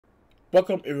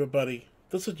Welcome everybody,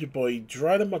 this is your boy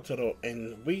Dryder Mataroa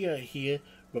and we are here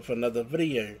with another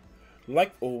video.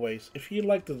 Like always, if you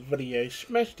like this video,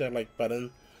 smash that like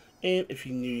button, and if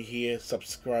you're new here,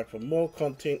 subscribe for more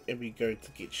content, and we're going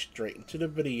to get straight into the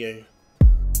video.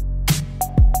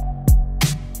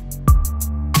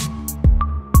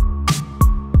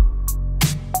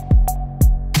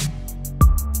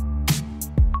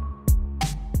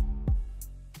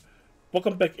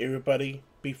 Welcome back everybody.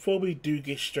 Before we do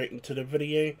get straight into the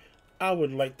video, I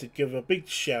would like to give a big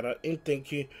shout out and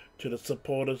thank you to the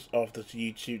supporters of this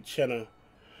YouTube channel.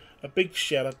 A big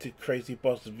shout out to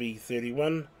CrazyBoss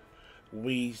V31,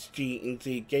 Wee's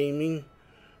GTAV Gaming,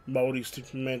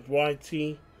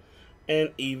 MaoriSupermanYT, and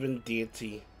even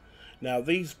Deanti. Now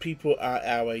these people are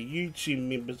our YouTube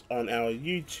members on our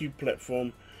YouTube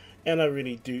platform, and I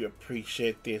really do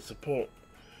appreciate their support.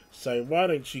 So why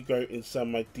don't you go inside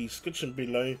my description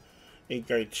below and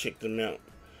go check them out,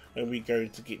 and we're going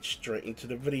to get straight into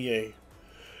the video.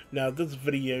 Now this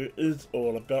video is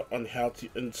all about on how to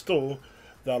install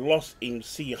the Lost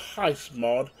MC Heist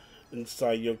Mod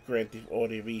inside your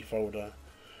GTAV folder.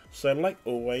 So like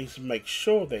always, make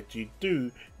sure that you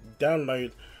do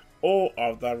download all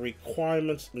of the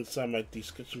requirements inside my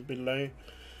description below,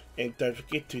 and don't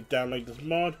forget to download this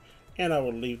mod, and I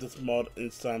will leave this mod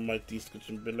inside my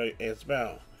description below as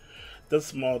well.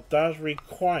 This mod does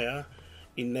require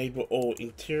enable all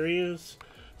interiors,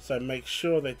 so make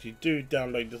sure that you do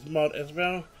download this mod as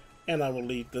well, and I will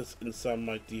leave this inside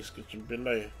my description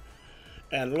below.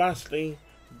 And lastly,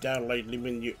 download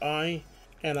Lemon UI,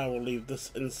 and I will leave this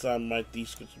inside my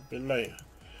description below.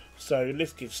 So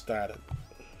let's get started.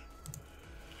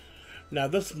 Now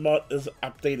this mod is an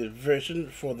updated version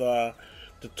for the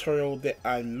tutorial that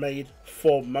I made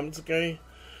 4 months ago.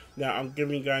 Now I'm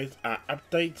giving you guys an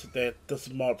update that this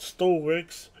mod still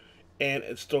works, and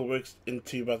it still works in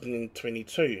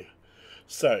 2022.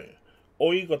 So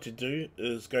all you got to do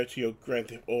is go to your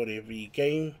GTAV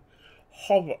game,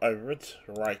 hover over it,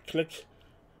 right click,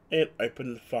 and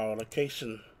open file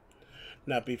location.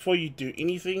 Now before you do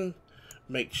anything,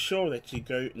 make sure that you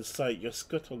go inside your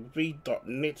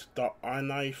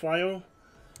scuttlev.net.ini file,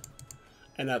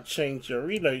 and now change your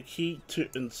reload key to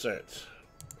insert.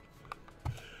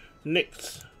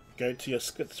 Next, go to your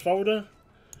scripts folder.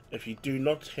 If you do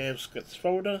not have scripts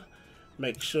folder,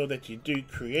 make sure that you do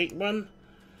create one,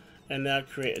 and now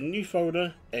create a new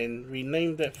folder and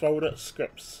rename that folder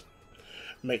scripts.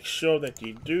 Make sure that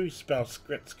you do spell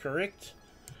scripts correct,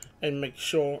 and make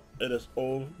sure it is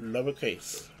all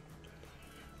lowercase.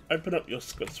 Open up your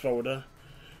scripts folder.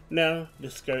 Now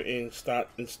let's go and start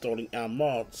installing our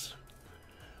mods.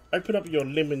 Open up your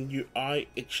Lemon UI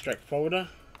extract folder,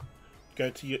 go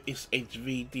to your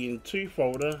SHVDN2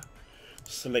 folder,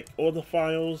 select all the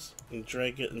files and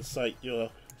drag it inside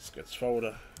your scripts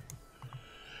folder.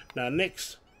 Now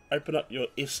next, open up your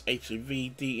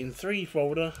SHVDN3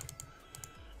 folder,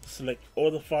 select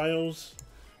all the files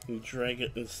and drag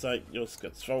it inside your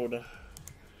scripts folder,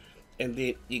 and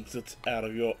then exit out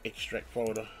of your extract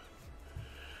folder.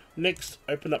 Next,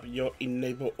 open up your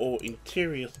enable all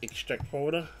interiors extract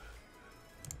folder.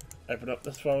 Open up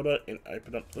this folder and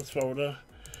open up this folder.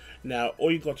 Now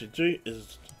all you got to do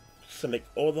is select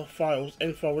all the files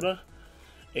and folder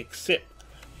except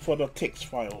for the text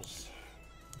files,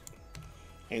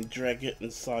 and drag it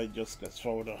inside your scripts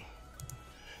folder.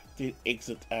 Then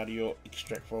exit out of your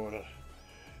extract folder.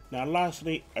 Now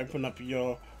lastly, open up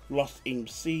your Lost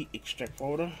MC extract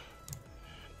folder.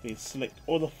 Then select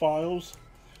all the files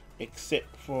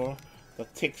except for the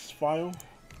text file,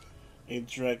 and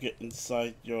drag it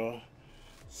inside your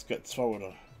scripts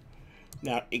folder.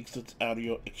 Now exit out of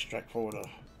your extract folder.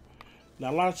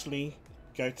 Now lastly,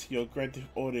 go to your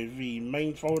GTAV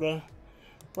main folder,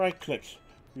 right click,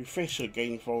 refresh your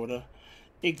game folder,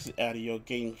 exit out of your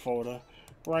game folder,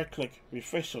 right click,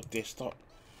 refresh your desktop,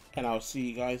 and I'll see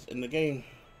you guys in the game.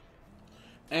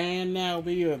 And now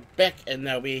we are back, and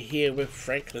now we're here with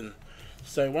Franklin.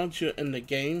 So once you're in the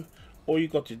game, all you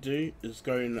got to do is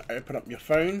go and open up your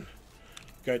phone,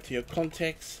 go to your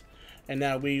contacts, and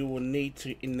now we will need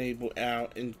to enable our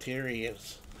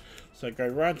interiors. So go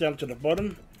right down to the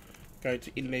bottom, go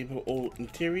to enable all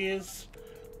interiors,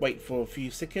 wait for a few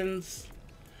seconds,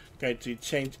 go to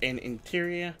change an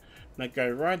interior. Now go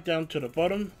right down to the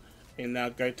bottom, and now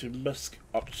go to MISC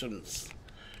options.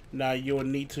 Now you will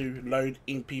need to load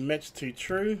MP match to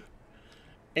true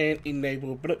and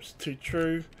enable blips to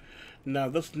true. Now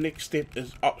this next step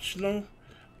is optional,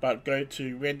 but go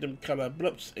to random color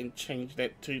blips and change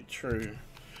that to true.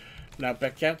 Now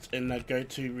back out and now go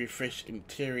to refresh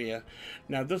interior.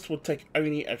 Now this will take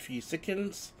only a few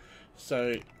seconds,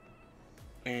 so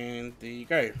and and there you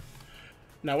go.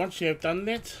 Now once you have done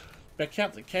that, back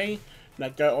out, okay, now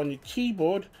go on your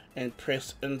keyboard and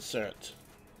press insert.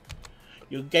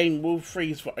 Your game will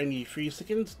freeze for only 3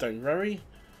 seconds, don't worry.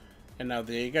 And now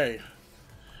there you go.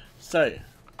 So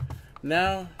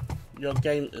now your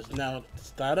game is now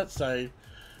started. So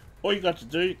all you got to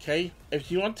do, okay,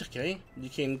 if you want to, okay, you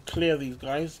can clear these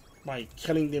guys by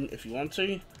killing them if you want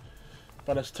to,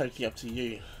 but it's totally up to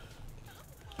you.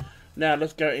 Now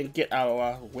let's go and get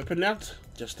our weapon out,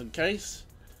 just in case.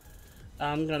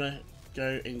 I'm gonna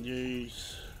go and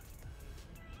use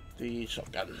the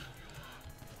shotgun.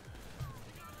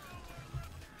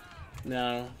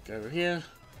 Now go over here,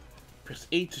 press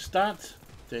E to start.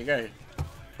 There you go.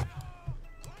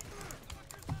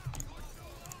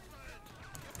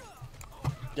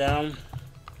 Down.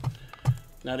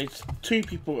 Now there's 2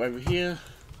 people over here.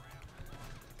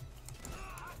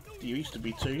 There used to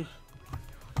be 2.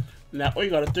 Now all you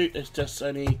gotta do is just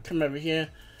only come over here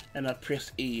and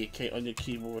press E, okay, on your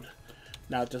keyboard.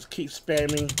 Now just keep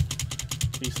spamming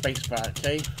the spacebar,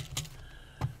 okay.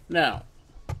 Now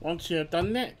once you have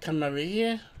done that, come over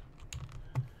here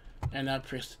and now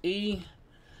press E.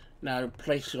 Now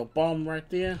place your bomb right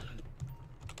there.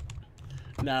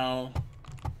 Now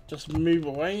just move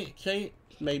away, okay,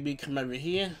 maybe come over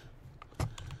here,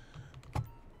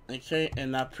 okay,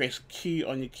 and now press Q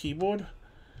on your keyboard.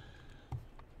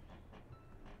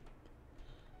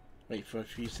 Wait for a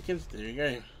few seconds, there you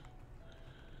go.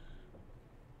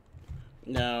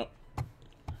 Now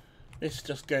let's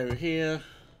just go over here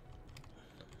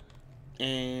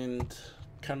and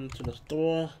come to this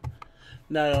door.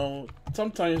 Now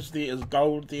sometimes there is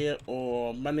gold there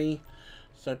or money,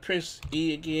 so press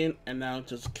E again and now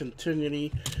just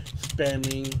continually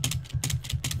spamming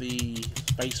the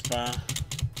spacebar.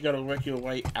 You gotta work your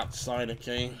way outside,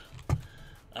 okay.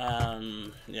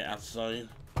 Yeah, outside.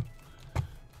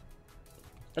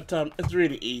 But it's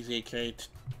really easy, okay,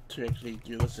 to actually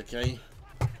do this, okay.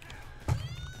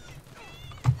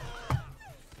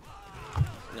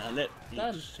 Now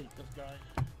let's shoot this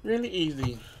guy. Really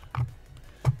easy.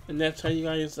 And that's how you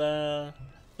guys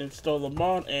install the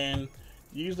mod and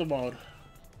use the mod.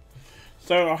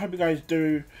 So I hope you guys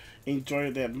do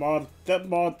enjoy that mod. That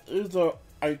mod is a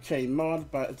okay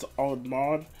mod, but it's an old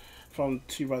mod from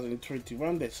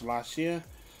 2021. That's last year.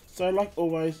 So like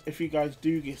always, if you guys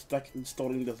do get stuck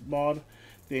installing this mod,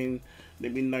 then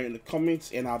let me know in the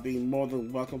comments and I'll be more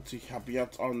than welcome to help you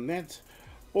out on that.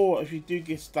 Or if you do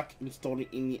get stuck installing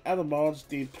any other mods,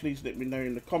 then please let me know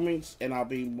in the comments and I'll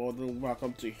be more than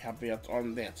welcome to help you out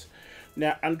on that.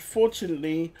 Now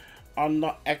unfortunately, I'm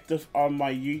not active on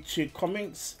my YouTube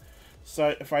comments,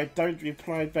 so if I don't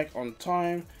reply back on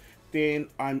time, then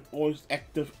I'm always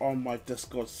active on my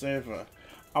Discord server.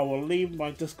 I will leave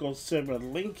my Discord server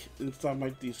link inside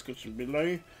my description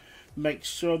below. Make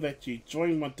sure that you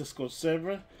join my Discord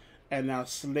server and now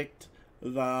select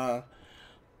the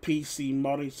PC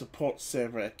modding support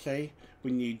server, okay,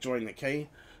 when you join, okay.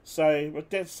 So with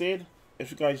that said,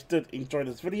 if you guys did enjoy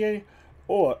this video,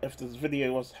 or if this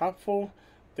video was helpful,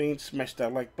 then smash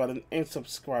that like button and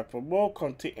subscribe for more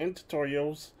content and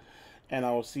tutorials, and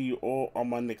I will see you all on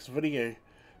my next video.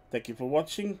 Thank you for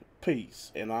watching,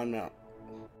 peace, and I'm out.